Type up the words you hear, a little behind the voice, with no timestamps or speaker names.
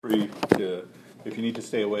free to, if you need to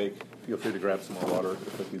stay awake, feel free to grab some more water or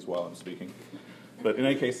cookies while I'm speaking. But in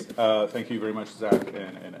any case, thank you very much, Zach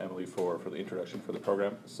and Emily, for the introduction for the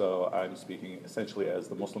program. So I'm speaking essentially as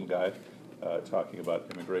the Muslim guy, talking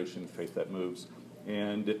about immigration, faith that moves.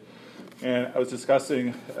 And I was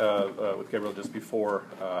discussing with Gabriel just before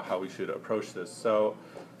how we should approach this. So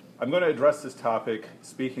I'm going to address this topic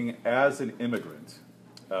speaking as an immigrant,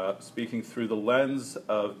 speaking through the lens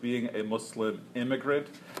of being a Muslim immigrant,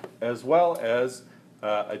 as well as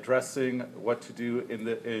addressing what to do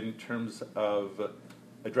in terms of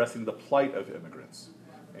addressing the plight of immigrants.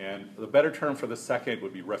 And the better term for the second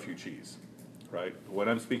would be refugees, right? When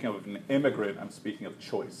I'm speaking of an immigrant, I'm speaking of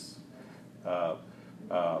choice.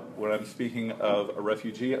 When I'm speaking of a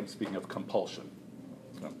refugee, I'm speaking of compulsion.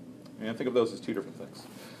 And think of those as two different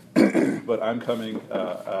things. But I'm coming,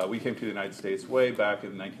 we came to the United States way back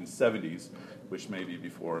in the 1970s, which may be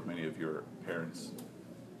before many of your parents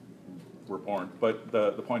were born. But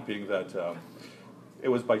the point being that it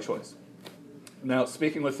was by choice. Now,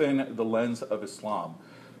 speaking within the lens of Islam,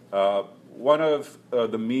 one of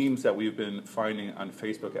the memes that we've been finding on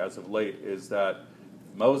Facebook as of late is that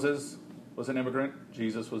Moses was an immigrant,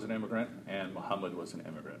 Jesus was an immigrant, and Muhammad was an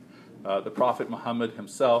immigrant. The Prophet Muhammad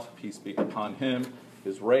himself, peace be upon him,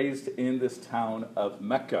 is raised in this town of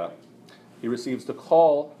Mecca. He receives the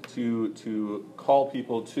call to call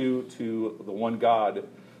people to the one God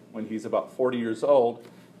when he's about 40 years old.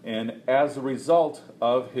 And as a result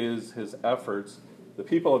of his efforts, the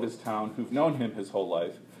people of his town, who've known him his whole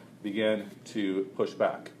life, began to push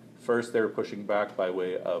back. First, they were pushing back by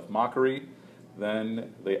way of mockery.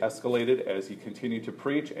 Then they escalated as he continued to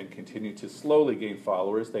preach and continued to slowly gain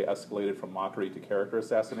followers. They escalated from mockery to character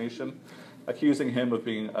assassination, accusing him of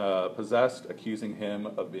being possessed, accusing him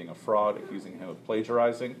of being a fraud, accusing him of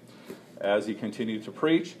plagiarizing. As he continued to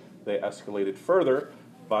preach, they escalated further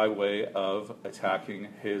by way of attacking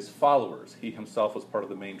his followers. He himself was part of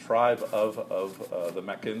the main tribe of the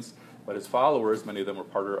Meccans, but his followers, many of them were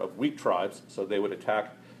part of weak tribes, so they would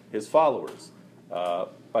attack his followers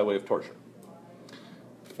by way of torture.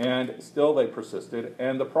 And still they persisted,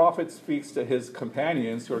 and the prophet speaks to his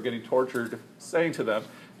companions who are getting tortured, saying to them,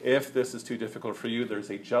 if this is too difficult for you, there's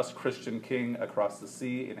a just Christian king across the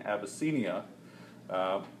sea in Abyssinia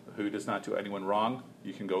who does not do anyone wrong.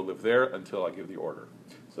 You can go live there until I give the order.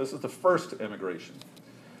 So this is the first immigration.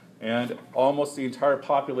 And almost the entire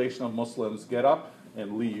population of Muslims get up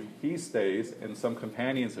and leave. He stays, and some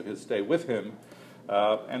companions of his stay with him.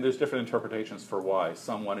 And there's different interpretations for why.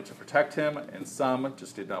 Some wanted to protect him, and some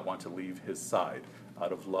just did not want to leave his side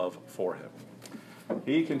out of love for him.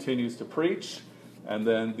 He continues to preach, and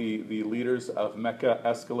then the leaders of Mecca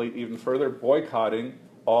escalate even further, boycotting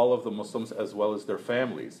all of the Muslims as well as their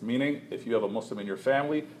families. Meaning, if you have a Muslim in your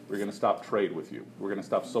family, we're going to stop trade with you. We're going to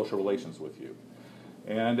stop social relations with you.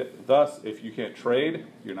 And thus, if you can't trade,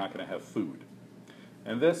 you're not going to have food.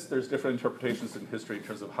 And there's different interpretations in history in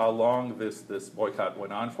terms of how long this boycott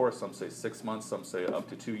went on for. Some say 6 months, some say up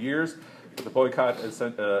to 2 years. But the boycott,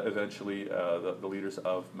 eventually, the leaders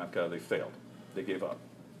of Mecca, they failed. They gave up.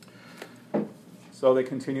 So they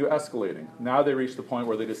continue escalating. Now they reach the point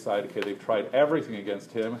where they decide, okay, they've tried everything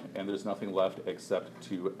against him, and there's nothing left except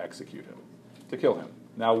to execute him, to kill him.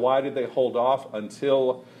 Now, why did they hold off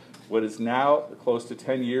until what is now close to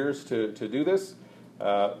 10 years to do this?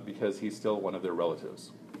 Because he's still one of their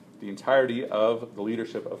relatives. The entirety of the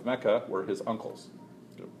leadership of Mecca were his uncles.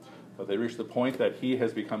 But they reached the point that he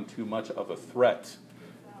has become too much of a threat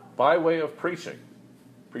by way of preaching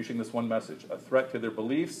this one message, a threat to their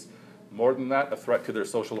beliefs, more than that, a threat to their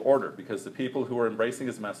social order, because the people who were embracing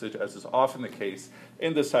his message, as is often the case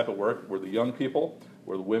in this type of work, were the young people,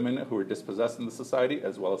 were the women who were dispossessed in the society,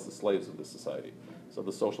 as well as the slaves of the society. So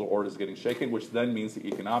the social order is getting shaken, which then means the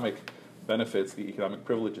economic benefits, the economic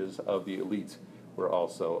privileges of the elite were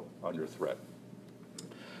also under threat.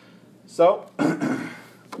 So,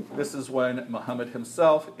 this is when Muhammad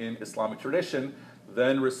himself, in Islamic tradition,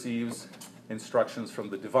 then receives instructions from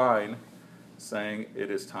the divine saying,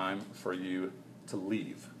 it is time for you to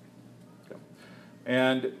leave. Okay.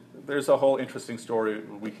 And there's a whole interesting story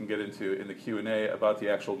we can get into in the Q&A about the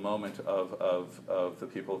actual moment of the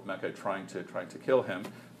people of Mecca trying to kill him.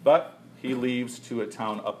 But he leaves to a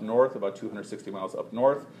town up north, about 260 miles up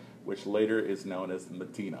north, which later is known as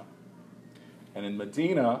Medina. And in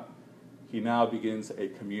Medina, he now begins a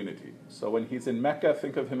community. So when he's in Mecca,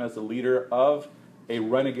 think of him as the leader of a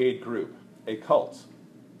renegade group, a cult.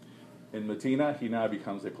 In Medina, he now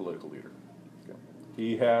becomes a political leader. Okay.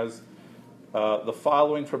 He has the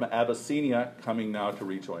following from Abyssinia coming now to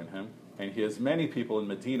rejoin him, and he has many people in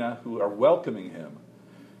Medina who are welcoming him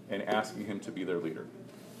and asking him to be their leader.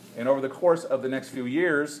 And over the course of the next few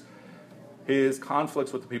years, his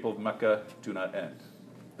conflicts with the people of Mecca do not end.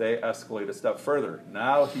 They escalate a step further.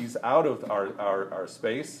 Now he's out of our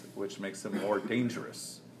space, which makes him more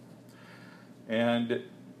dangerous. And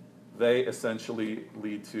they essentially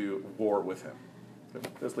lead to war with him.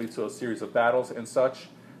 This leads to a series of battles and such.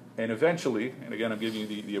 And eventually, and again I'm giving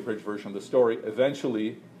you the abridged version of the story,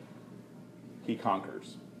 eventually he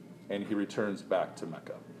conquers and he returns back to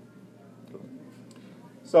Mecca.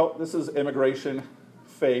 So this is immigration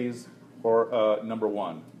phase or number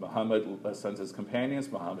one. Muhammad sends his companions,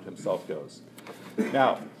 Muhammad himself goes.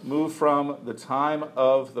 Now, move from the time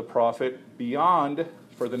of the Prophet beyond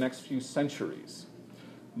for the next few centuries.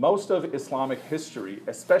 Most of Islamic history,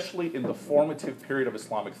 especially in the formative period of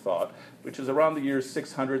Islamic thought, which is around the years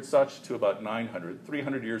 600 such to about 900,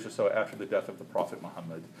 300 years or so after the death of the Prophet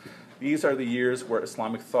Muhammad. These are the years where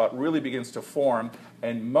Islamic thought really begins to form,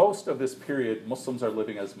 and most of this period, Muslims are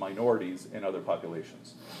living as minorities in other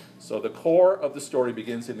populations. So the core of the story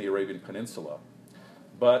begins in the Arabian Peninsula,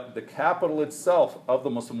 but the capital itself of the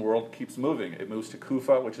Muslim world keeps moving. It moves to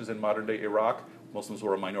Kufa, which is in modern-day Iraq. Muslims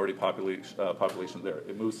were a minority population there.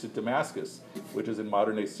 It moves to Damascus, which is in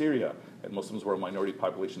modern-day Syria, and Muslims were a minority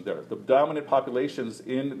population there. The dominant populations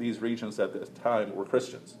in these regions at this time were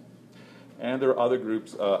Christians. And there are other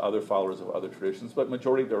groups, other followers of other traditions, but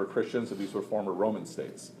majority there were Christians, and these were former Roman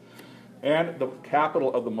states. And the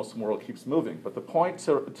capital of the Muslim world keeps moving. But the point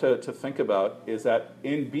to think about is that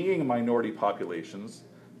in being minority populations,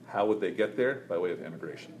 how would they get there? By way of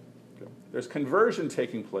immigration. Okay. There's conversion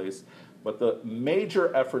taking place, but the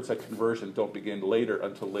major efforts at conversion don't begin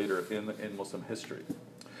until later in Muslim history.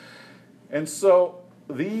 And so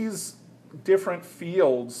these different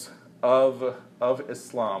fields of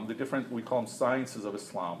Islam, the different, we call them sciences of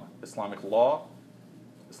Islam, Islamic law,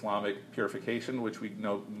 Islamic purification, which we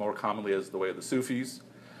know more commonly as the way of the Sufis,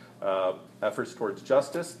 efforts towards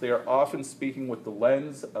justice, they are often speaking with the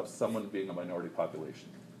lens of someone being a minority population.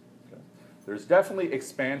 There's definitely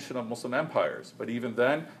expansion of Muslim empires, but even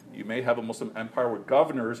then, you may have a Muslim empire where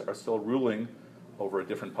governors are still ruling over a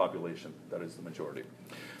different population that is the majority.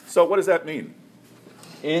 So what does that mean?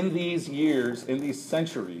 In these years, in these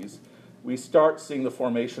centuries, we start seeing the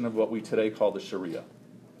formation of what we today call the Sharia,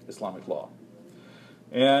 Islamic law.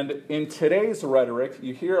 And in today's rhetoric,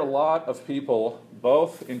 you hear a lot of people,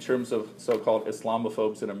 both in terms of so-called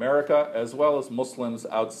Islamophobes in America, as well as Muslims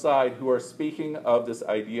outside, who are speaking of this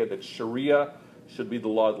idea that Sharia should be the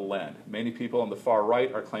law of the land. Many people on the far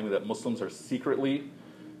right are claiming that Muslims are secretly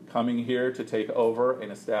coming here to take over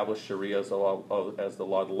and establish Sharia as the law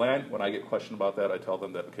of the land. When I get questioned about that, I tell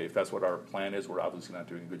them that, okay, if that's what our plan is, we're obviously not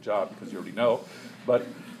doing a good job, because you already know.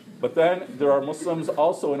 But then there are Muslims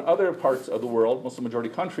also in other parts of the world, Muslim majority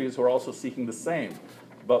countries, who are also seeking the same.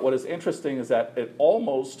 But what is interesting is that at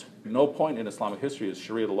almost no point in Islamic history is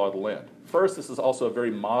Sharia the law of the land. First, this is also a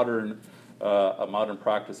very modern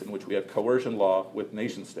practice in which we have coercion law with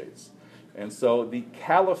nation states. And so the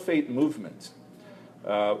caliphate movement,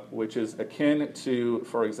 which is akin to,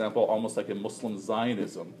 for example, almost like a Muslim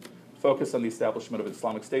Zionism, focused on the establishment of an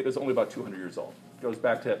Islamic State, is only about 200 years old. It goes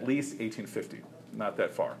back to at least 1850, not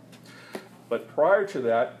that far. But prior to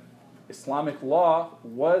that, Islamic law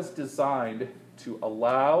was designed to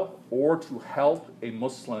allow or to help a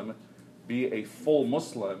Muslim be a full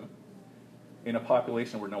Muslim in a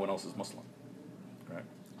population where no one else is Muslim. Right?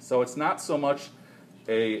 So it's not so much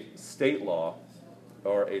a state law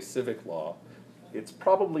or a civic law. It's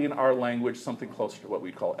probably in our language something closer to what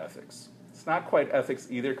we call ethics. It's not quite ethics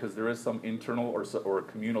either, because there is some internal or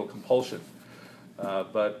communal compulsion.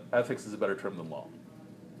 But ethics is a better term than law.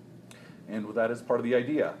 And that is part of the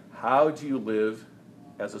idea. How do you live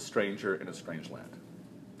as a stranger in a strange land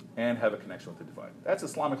and have a connection with the divine? That's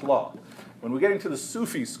Islamic law. When we get into the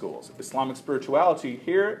Sufi schools, Islamic spirituality,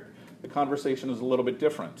 here the conversation is a little bit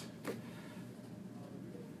different.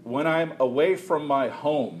 When I'm away from my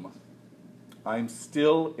home, I'm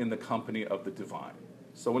still in the company of the divine.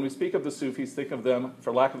 So when we speak of the Sufis, think of them,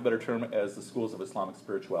 for lack of a better term, as the schools of Islamic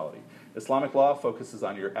spirituality. Islamic law focuses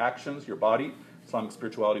on your actions, your body. Islamic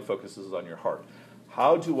spirituality focuses on your heart.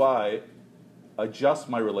 How do I adjust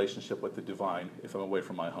my relationship with the divine if I'm away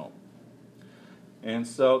from my home? And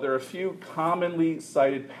so there are a few commonly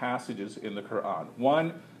cited passages in the Quran.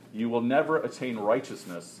 One, you will never attain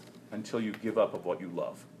righteousness until you give up of what you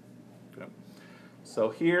love. Okay? So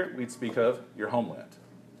here we'd speak of your homeland.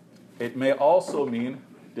 It may also mean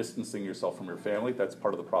distancing yourself from your family. That's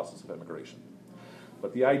part of the process of immigration.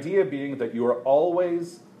 But the idea being that you are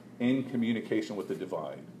always in communication with the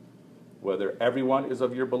divine, whether everyone is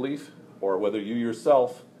of your belief or whether you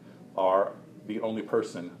yourself are the only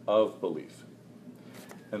person of belief.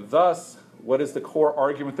 And thus, what is the core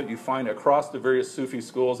argument that you find across the various Sufi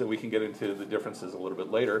schools, and we can get into the differences a little bit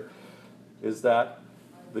later, is that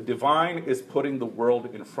the divine is putting the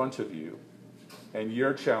world in front of you, and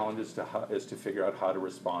your challenge is to figure out how to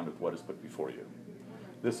respond to what is put before you.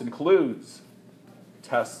 This includes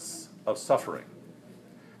tests of suffering.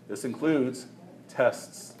 This includes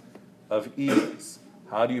tests of ease.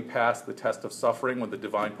 How do you pass the test of suffering when the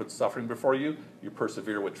divine puts suffering before you? You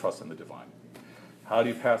persevere with trust in the divine. How do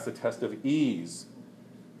you pass the test of ease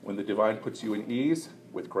when the divine puts you in ease?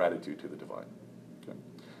 With gratitude to the divine. Okay.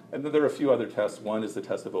 And then there are a few other tests. One is the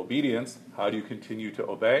test of obedience. How do you continue to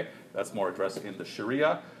obey? That's more addressed in the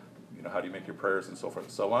Sharia. You know, how do you make your prayers and so forth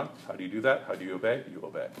and so on? How do you do that? How do you obey? You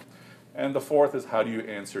obey. And the fourth is how do you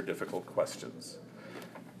answer difficult questions?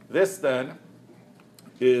 This then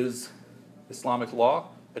is Islamic law,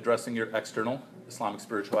 addressing your external, Islamic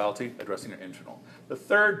spirituality, addressing your internal. The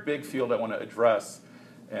third big field I want to address,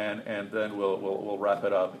 and then we'll wrap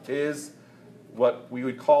it up, is what we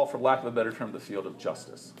would call, for lack of a better term, the field of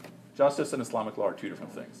justice. Justice and Islamic law are two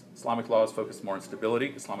different things. Islamic law is focused more on stability.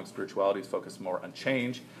 Islamic spirituality is focused more on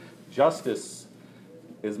change. Justice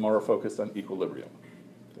is more focused on equilibrium.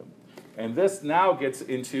 And this now gets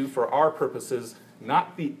into, for our purposes,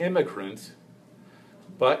 not the immigrant,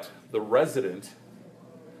 but the resident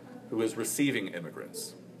who is receiving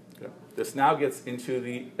immigrants. Okay. This now gets into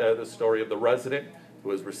the story of the resident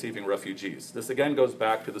who is receiving refugees. This again goes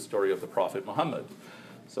back to the story of the Prophet Muhammad.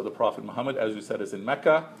 So the Prophet Muhammad, as we said, is in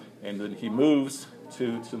Mecca, and then he moves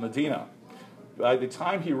to Medina. By the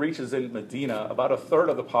time he reaches in Medina, about a third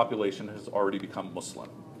of the population has already become Muslim.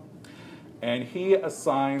 And he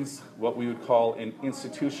assigns what we would call an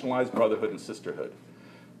institutionalized brotherhood and sisterhood.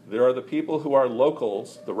 There are the people who are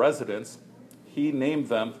locals, the residents. He named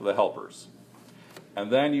them the helpers.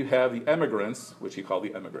 And then you have the immigrants, which he called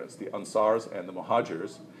the immigrants, the Ansars and the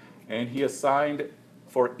Muhajirs. And he assigned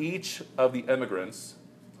for each of the immigrants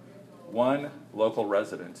one local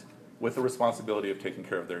resident with the responsibility of taking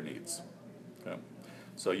care of their needs. Okay?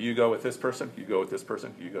 So you go with this person, you go with this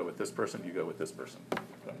person, you go with this person, you go with this person.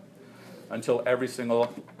 Okay? Until every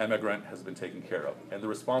single immigrant has been taken care of. And the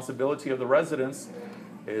responsibility of the residents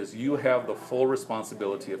is you have the full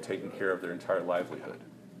responsibility of taking care of their entire livelihood.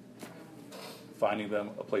 Finding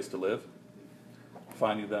them a place to live,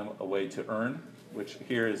 finding them a way to earn, which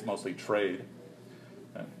here is mostly trade,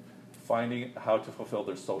 and finding how to fulfill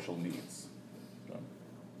their social needs.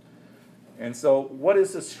 And so what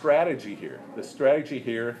is the strategy here? The strategy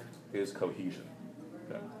here is cohesion.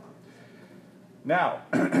 Okay. Now,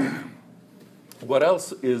 what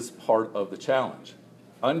else is part of the challenge?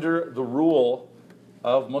 Under the rule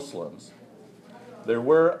of Muslims, there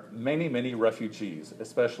were many, many refugees,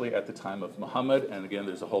 especially at the time of Muhammad, and again,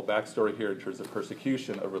 there's a whole backstory here in terms of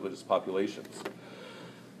persecution of religious populations.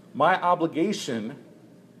 My obligation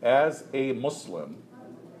as a Muslim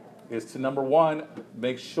is to, number one,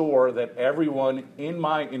 make sure that everyone in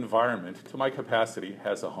my environment, to my capacity,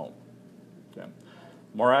 has a home. Okay?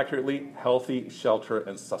 More accurately, healthy shelter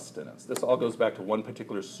and sustenance. This all goes back to one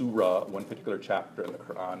particular surah, one particular chapter in the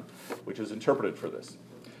Quran, which is interpreted for this.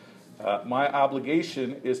 My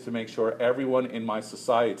obligation is to make sure everyone in my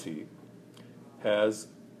society has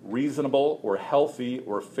reasonable or healthy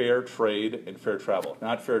or fair trade and fair travel.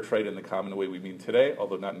 Not fair trade in the common way we mean today,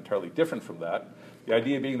 although not entirely different from that. The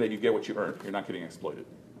idea being that you get what you earn. You're not getting exploited.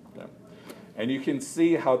 Okay? And you can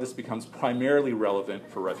see how this becomes primarily relevant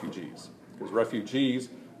for refugees. Because refugees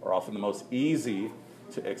are often the most easy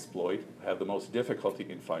to exploit, have the most difficulty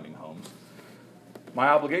in finding homes. My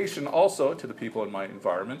obligation also to the people in my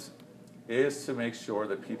environment is to make sure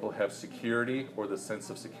that people have security or the sense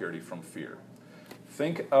of security from fear.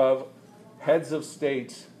 Think of heads of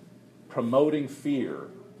state promoting fear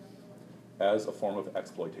as a form of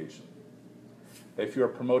exploitation. If you're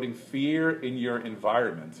promoting fear in your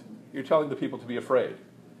environment, you're telling the people to be afraid.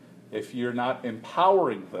 If you're not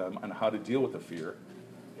empowering them on how to deal with the fear,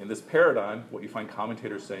 in this paradigm, what you find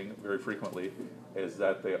commentators saying very frequently is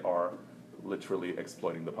that they are literally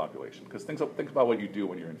exploiting the population. Because think about what you do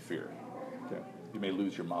when you're in fear. Okay? You may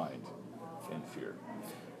lose your mind in fear.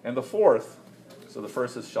 And the fourth, so the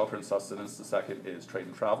first is shelter and sustenance, the second is trade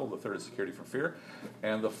and travel, the third is security from fear,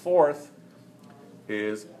 and the fourth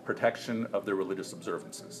is protection of their religious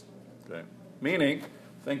observances. Okay? Meaning,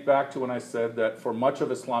 think back to when I said that for much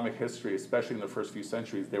of Islamic history, especially in the first few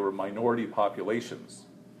centuries, they were minority populations.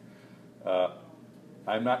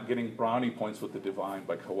 I'm not getting brownie points with the divine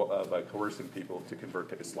by coercing people to convert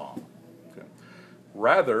to Islam. Okay?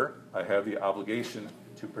 Rather, I have the obligation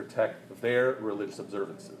to protect their religious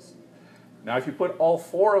observances. Now, if you put all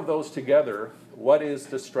four of those together, what is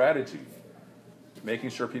the strategy? making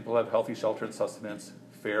sure people have healthy shelter and sustenance,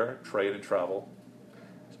 fair trade and travel,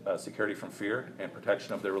 security from fear, and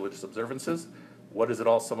protection of their religious observances. What does it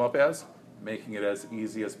all sum up as? Making it as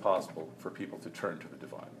easy as possible for people to turn to the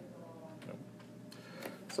divine.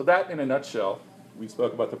 So that, in a nutshell, we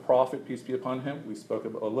spoke about the Prophet, peace be upon him. We spoke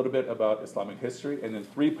a little bit about Islamic history, and then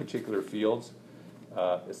three particular fields: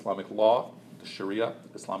 Islamic law, the Sharia,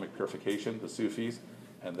 Islamic purification, the Sufis,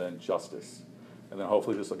 and then justice. And then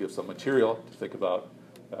hopefully this will give some material to think about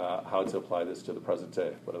how to apply this to the present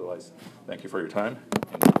day. But otherwise, thank you for your time.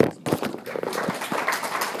 And